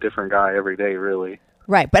a different guy every day, really.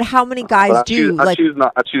 Right, but how many guys I choose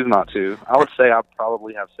not to. I would say I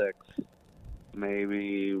probably have sex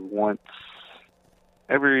maybe once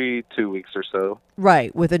every 2 weeks or so.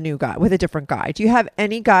 Right, with a different guy. Do you have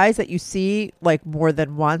any guys that you see like more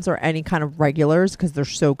than once, or any kind of regulars because they're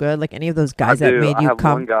so good? Like any of those guys that made you come? I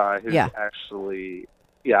have one guy who's actually.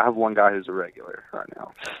 Yeah, I have one guy who's a regular right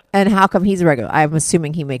now. And how come he's a regular? I'm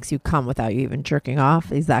assuming he makes you come without you even jerking off.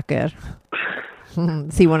 He's that good.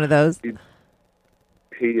 Is he one of those?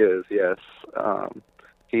 He is, yes.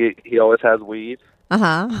 He always has weed. He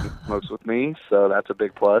smokes with me, so that's a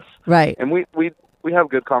big plus. Right. And we have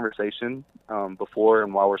good conversation before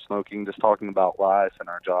and while we're smoking, just talking about life and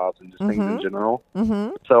our jobs and just things in general.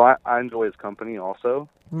 So I enjoy his company also.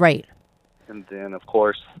 Right. And then, of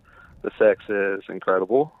course, the sex is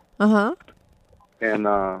incredible. And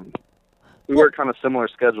we work kind of similar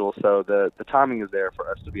schedules, so the timing is there for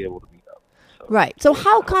us to be able to meet up. So. Right. So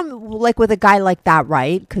how come, like with a guy like that,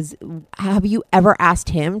 right? Because have you ever asked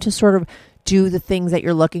him to sort of do the things that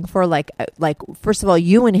you're looking for? Like first of all,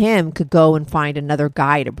 you and him could go and find another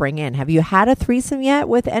guy to bring in. Have you had a threesome yet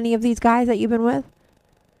with any of these guys that you've been with?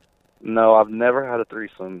 No, I've never had a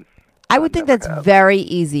threesome. I would think that's very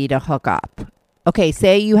easy to hook up. Okay,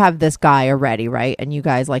 say you have this guy already, right? And you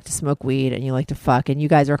guys like to smoke weed and you like to fuck and you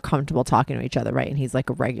guys are comfortable talking to each other, right? And he's like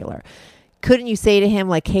a regular. Couldn't you say to him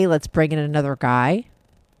like, hey, let's bring in another guy?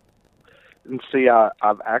 And see,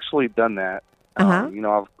 I've actually done that. I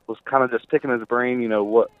was kind of just picking his brain,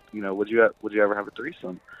 would you ever have a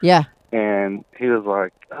threesome? Yeah. And he was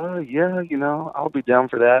like, oh, yeah, I'll be down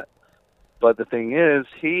for that. But the thing is,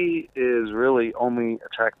 he is really only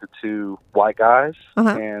attracted to white guys,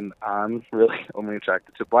 and I'm really only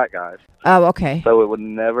attracted to black guys. Oh, okay. So it would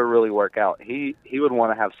never really work out. He would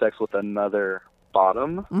want to have sex with another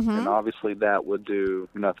bottom, and obviously that would do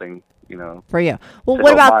nothing, for you. Well,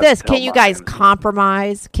 what about this? Can you guys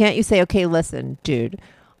compromise? Can't you say, okay, listen, dude,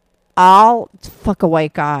 I'll fuck a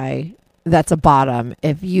white guy that's a bottom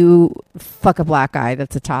if you fuck a black guy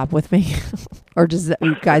that's a top with me? Or just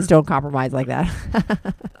you guys don't compromise like that?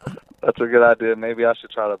 That's a good idea. Maybe I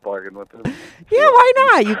should try to bargain with him. Yeah, why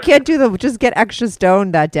not? You can't just get extra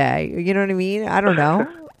stoned that day. You know what I mean? I don't know.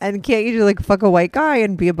 And can't you just like fuck a white guy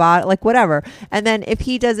and be about like whatever? And then if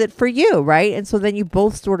he does it for you, right? And so then you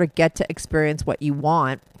both sort of get to experience what you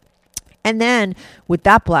want. And then with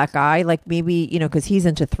that black guy, like maybe, because he's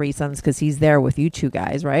into threesomes because he's there with you two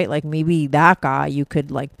guys, right? Like maybe that guy, you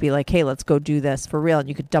could like be like, hey, let's go do this for real. And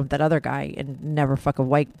you could dump that other guy and never fuck a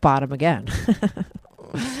white bottom again.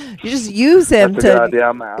 You just use him That's a good idea.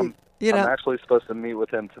 I'm actually supposed to meet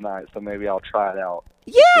with him tonight, so maybe I'll try it out.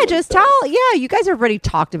 Yeah, just you guys have already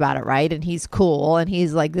talked about it, right? And he's cool, and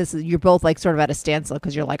he's like, you're both like sort of at a standstill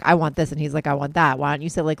because you're like, I want this, and he's like, I want that. Why don't you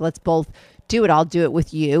say like, let's both do it? I'll do it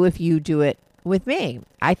with you if you do it with me.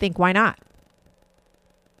 I think why not?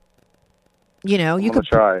 You could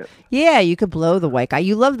try it. Yeah, you could blow the white guy.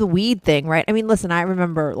 You love the weed thing, right? I mean, listen, I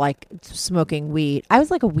remember like smoking weed. I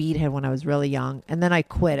was like a weed head when I was really young, and then I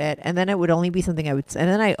quit it, and then it would only be something and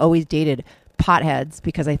then I always dated potheads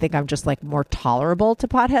because I think I'm just like more tolerable to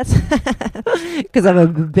potheads because I'm a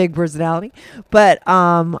big personality. But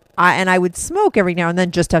I would smoke every now and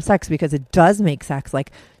then just to have sex because it does make sex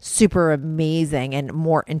like super amazing and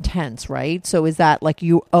more intense, right? So is that like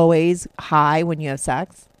you always high when you have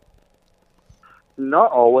sex?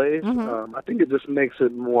 Not always. I think it just makes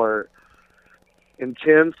it more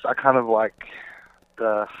intense. I kind of like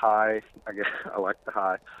the high. I guess I like the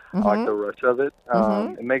high. I like the rush of it.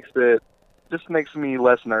 It just makes me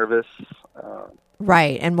less nervous.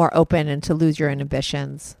 Right, and more open and to lose your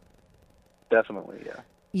inhibitions. Definitely, yeah.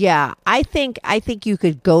 Yeah, I think you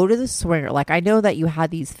could go to the swinger. Like, I know that you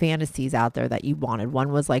had these fantasies out there that you wanted.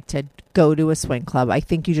 One was like to go to a swing club. I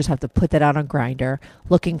think you just have to put that out on Grindr,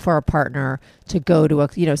 looking for a partner to go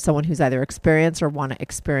to someone who's either experienced or want to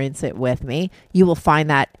experience it with me. You will find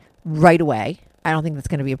that right away. I don't think that's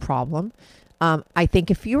going to be a problem. I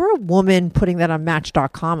think if you were a woman putting that on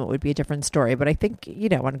Match.com, it would be a different story. But I think,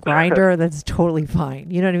 on Grindr, that's totally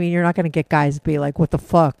fine. You know what I mean? You're not going to get guys to be like, what the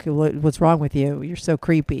fuck? What's wrong with you? You're so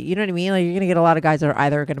creepy. You know what I mean? Like, you're going to get a lot of guys that are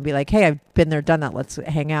either going to be like, hey, I've been there, done that. Let's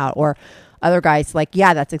hang out. Or other guys like,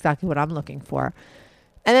 yeah, that's exactly what I'm looking for.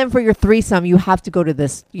 And then for your threesome, you have to go to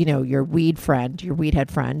this, your weed friend, your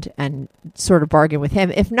weedhead friend, and sort of bargain with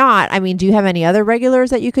him. If not, I mean, do you have any other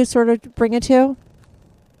regulars that you could sort of bring it to?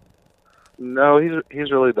 No,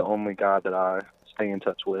 he's really the only guy that I stay in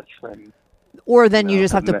touch with. And, or then you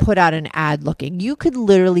just have to put out an ad looking. You could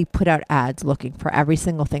literally put out ads looking for every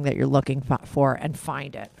single thing that you're looking for and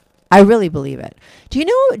find it. I really believe it. Do you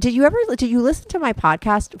know, did you listen to my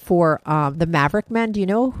podcast for the Maverick Men? Do you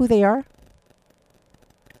know who they are?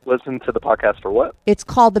 Listen to the podcast for what? It's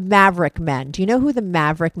called the Maverick Men. Do you know who the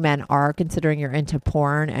Maverick Men are, considering you're into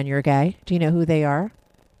porn and you're gay? Do you know who they are?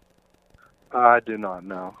 I do not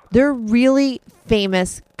know. They're really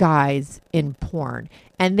famous guys in porn.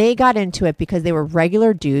 And they got into it because they were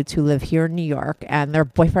regular dudes who live here in New York, and they're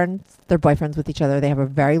boyfriends with each other. They have a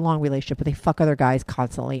very long relationship, but they fuck other guys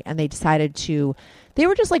constantly. And they decided they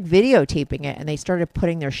were just like videotaping it, and they started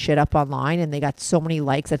putting their shit up online, and they got so many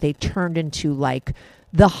likes that they turned into like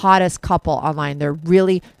the hottest couple online. They're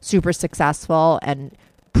really super successful and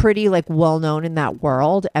pretty like well known in that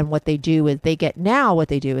world. And what they do is they get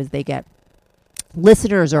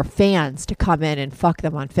listeners or fans to come in and fuck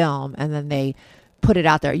them on film, and then they put it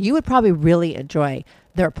out there. You would probably really enjoy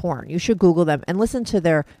their porn. You should Google them and listen to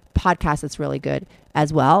their podcast. It's really good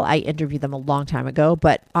as well. I interviewed them a long time ago,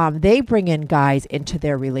 but they bring in guys into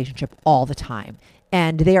their relationship all the time,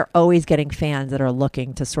 and they are always getting fans that are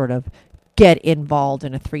looking to sort of get involved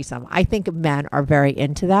in a threesome. I think men are very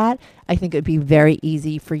into that. I think it would be very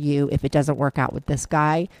easy for you, if it doesn't work out with this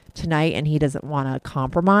guy tonight and he doesn't want to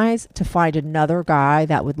compromise, to find another guy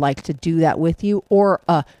that would like to do that with you, or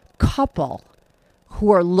a couple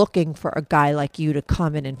who are looking for a guy like you to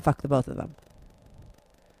come in and fuck the both of them.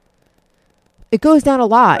 It goes down a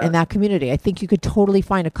lot in that community. I think you could totally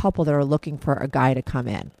find a couple that are looking for a guy to come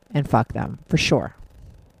in and fuck them, for sure.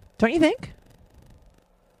 Don't you think?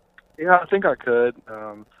 Yeah, I think I could.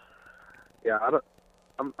 I'm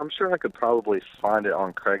sure I could probably find it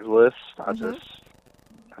on Craigslist. I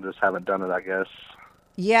just haven't done it, I guess.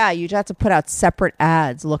 Yeah, you'd have to put out separate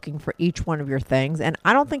ads looking for each one of your things. And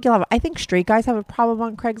I don't think I think straight guys have a problem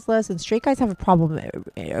on Craigslist, and straight guys have a problem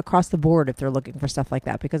across the board if they're looking for stuff like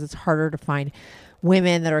that, because it's harder to find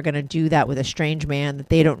women that are going to do that with a strange man that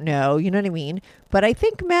they don't know. You know what I mean? But I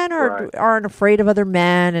think men aren't afraid of other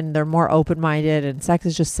men, and they're more open-minded, and sex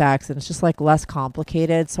is just sex, and it's just like less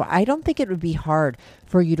complicated. So I don't think it would be hard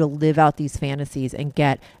for you to live out these fantasies and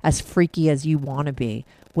get as freaky as you want to be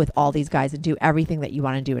with all these guys and do everything that you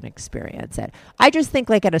want to do and experience it. I just think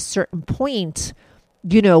like at a certain point,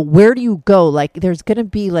 where do you go? Like there's going to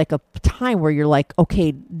be like a time where you're like,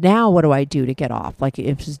 okay, now what do I do to get off? Like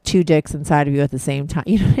if there's two dicks inside of you at the same time,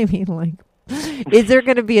 you know what I mean? Like, is there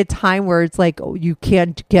going to be a time where it's like, oh, you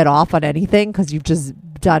can't get off on anything because you've just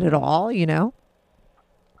done it all,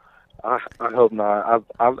 I hope not.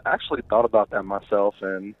 I've actually thought about that myself,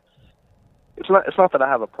 and it's not that I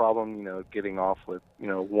have a problem, getting off with,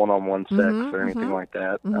 one-on-one sex or anything like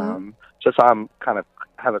that. Just I'm kind of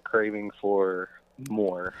have a craving for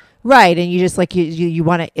more. Right, and you just like you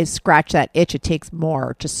want to scratch that itch. It takes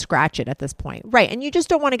more to scratch it at this point. Right, and you just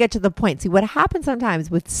don't want to get to the point. See, what happens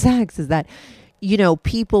sometimes with sex is that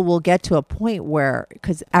people will get to a point where,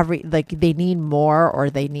 because they need more, or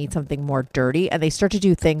they need something more dirty, and they start to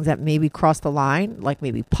do things that maybe cross the line, like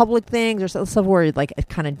maybe public things or stuff where like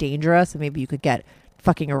it's kind of dangerous, and maybe you could get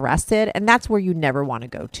fucking arrested, and that's where you never want to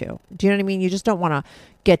go to. Do you know what I mean? You just don't want to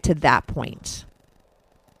get to that point.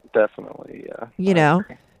 Definitely, yeah.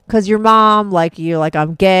 Because your mom,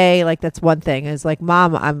 I'm gay, that's one thing. Is like,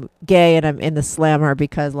 Mom, I'm gay and I'm in the slammer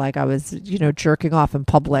because I was, jerking off in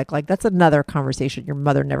public. That's another conversation your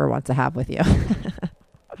mother never wants to have with you.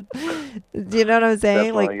 Do you know what I'm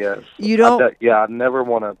saying? Definitely, yes. You don't. I never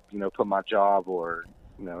want to, put my job or,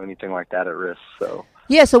 anything like that at risk. So.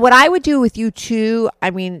 Yeah. So what I would do with you too,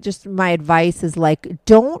 just my advice is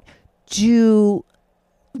don't do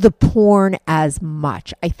the porn as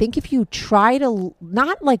much. I think if you try to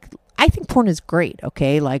I think porn is great,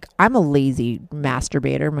 okay? I'm a lazy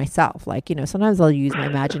masturbator myself. Sometimes I'll use my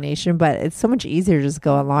imagination, but it's so much easier to just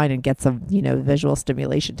go online and get some, visual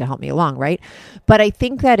stimulation to help me along, right? But I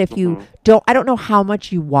think that if you I don't know how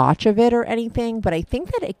much you watch of it or anything, but I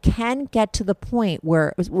think that it can get to the point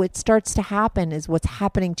where what starts to happen is what's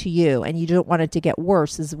happening to you, and you don't want it to get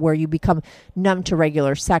worse, is where you become numb to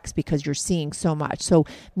regular sex because you're seeing so much. So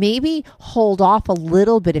maybe hold off a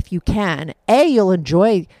little bit if you can. A, you'll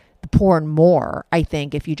enjoy the porn more, I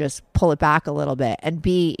think, if you just pull it back a little bit, and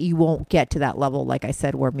B, you won't get to that level, like I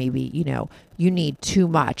said, where maybe, you need too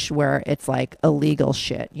much, where it's like illegal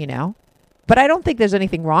shit, But I don't think there's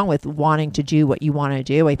anything wrong with wanting to do what you want to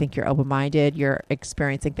do. I think you're open-minded. You're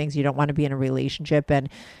experiencing things. You don't want to be in a relationship. And,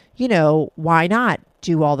 you know, why not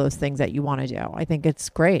do all those things that you want to do? I think it's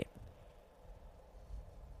great.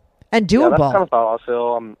 And doable. Yeah, that's kind of how I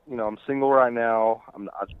feel. I'm single right now.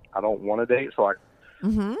 I don't want to date. So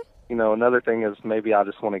you know, another thing is maybe I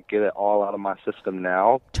just want to get it all out of my system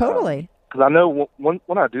now. Totally. Because I know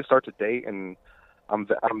when I do start to date, and I'm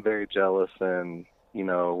very jealous, and you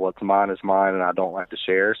know, what's mine is mine, and I don't like to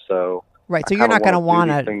share. So right, so you're not going to want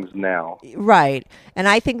to things now, right? And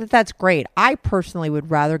I think that that's great. I personally would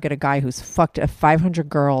rather get a guy who's fucked 500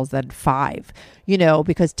 girls than 5. You know,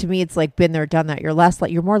 because to me, it's like been there, done that.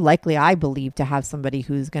 You're more likely, I believe, to have somebody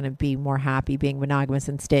who's going to be more happy being monogamous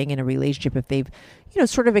and staying in a relationship if they've, you know,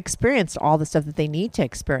 sort of experienced all the stuff that they need to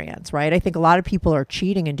experience, right? I think a lot of people are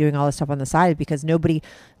cheating and doing all this stuff on the side because nobody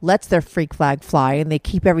lets their freak flag fly and they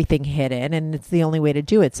keep everything hidden, and it's the only way to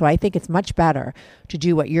do it. So I think it's much better to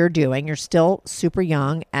do what you're doing. You're still super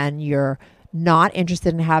young and you're not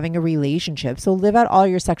interested in having a relationship. So live out all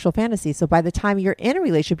your sexual fantasies. So by the time you're in a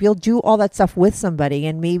relationship, you'll do all that stuff with somebody.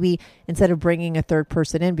 And maybe instead of bringing a third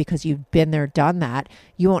person in because you've been there, done that,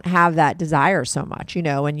 you won't have that desire so much, you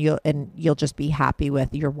know, and you'll just be happy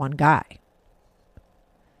with your one guy.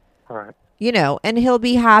 All right. You know, and he'll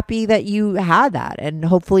be happy that you had that. And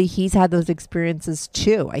hopefully he's had those experiences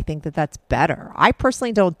too. I think that that's better. I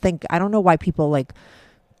personally I don't know why people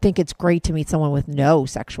think it's great to meet someone with no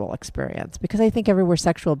sexual experience, because I think we're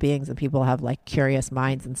sexual beings and people have like curious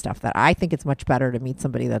minds and stuff, that I think it's much better to meet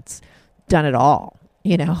somebody that's done it all,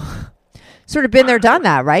 you know, sort of been there, done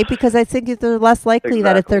that, right? Because I think they're less likely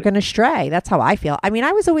that if they're going to stray. That's how I feel. I mean,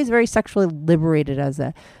 I was always very sexually liberated as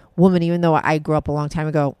a woman, even though I grew up a long time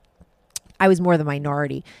ago. I was more the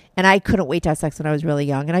minority, and I couldn't wait to have sex when I was really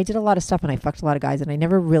young, and I did a lot of stuff, and I fucked a lot of guys, and I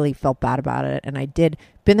never really felt bad about it, and I did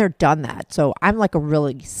been there, done that. So I'm like a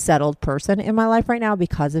really settled person in my life right now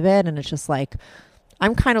because of it, and it's just like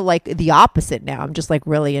I'm kind of like the opposite now. I'm just like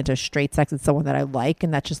really into straight sex with someone that I like,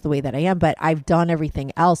 and that's just the way that I am. But I've done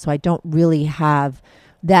everything else, so I don't really have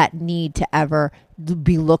that need to ever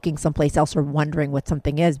be looking someplace else or wondering what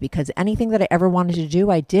something is, because anything that I ever wanted to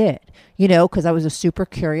do, I did, you know, because I was a super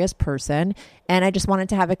curious person and I just wanted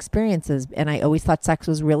to have experiences, and I always thought sex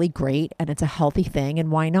was really great and it's a healthy thing,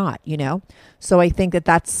 and why not, you know? So I think that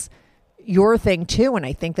that's your thing too, and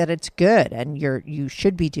I think that it's good, and you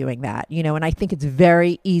should be doing that, you know, and I think it's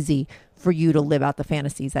very easy for you to live out the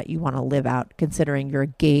fantasies that you want to live out, considering you're a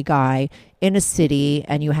gay guy in a city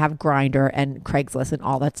and you have Grindr and Craigslist and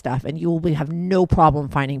all that stuff, and you will have no problem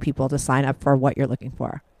finding people to sign up for what you're looking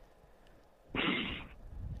for.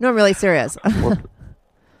 No, I'm really serious.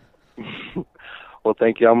 Well,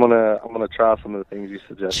 thank you. I'm gonna try some of the things you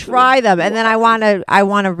suggested. Try them, and then I want a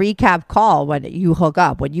recap call when you hook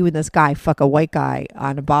up, when you and this guy fuck a white guy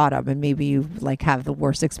on the bottom, and maybe you like have the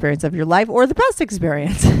worst experience of your life or the best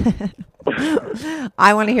experience.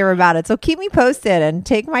 I want to hear about it. So keep me posted and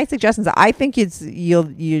take my suggestions. I think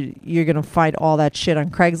you're gonna find all that shit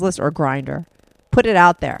on Craigslist or Grindr. Put it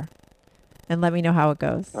out there, and let me know how it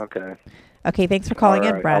goes. Okay. Okay. Thanks for calling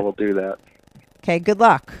in, Brett. I will do that. Okay. Good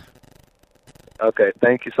luck. Okay,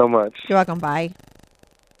 thank you so much. You're welcome. Bye.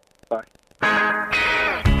 Bye.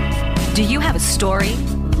 Do you have a story,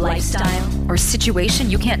 lifestyle, or situation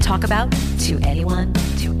you can't talk about to anyone?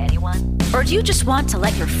 Or do you just want to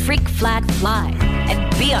let your freak flag fly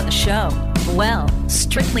and be on the show? Well,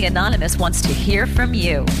 Strictly Anonymous wants to hear from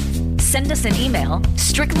you. Send us an email,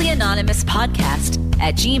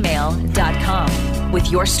 strictlyanonymouspodcast@gmail.com, with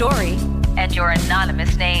your story and your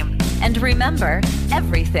anonymous name. And remember,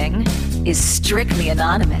 everything is strictly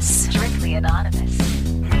anonymous. Strictly Anonymous.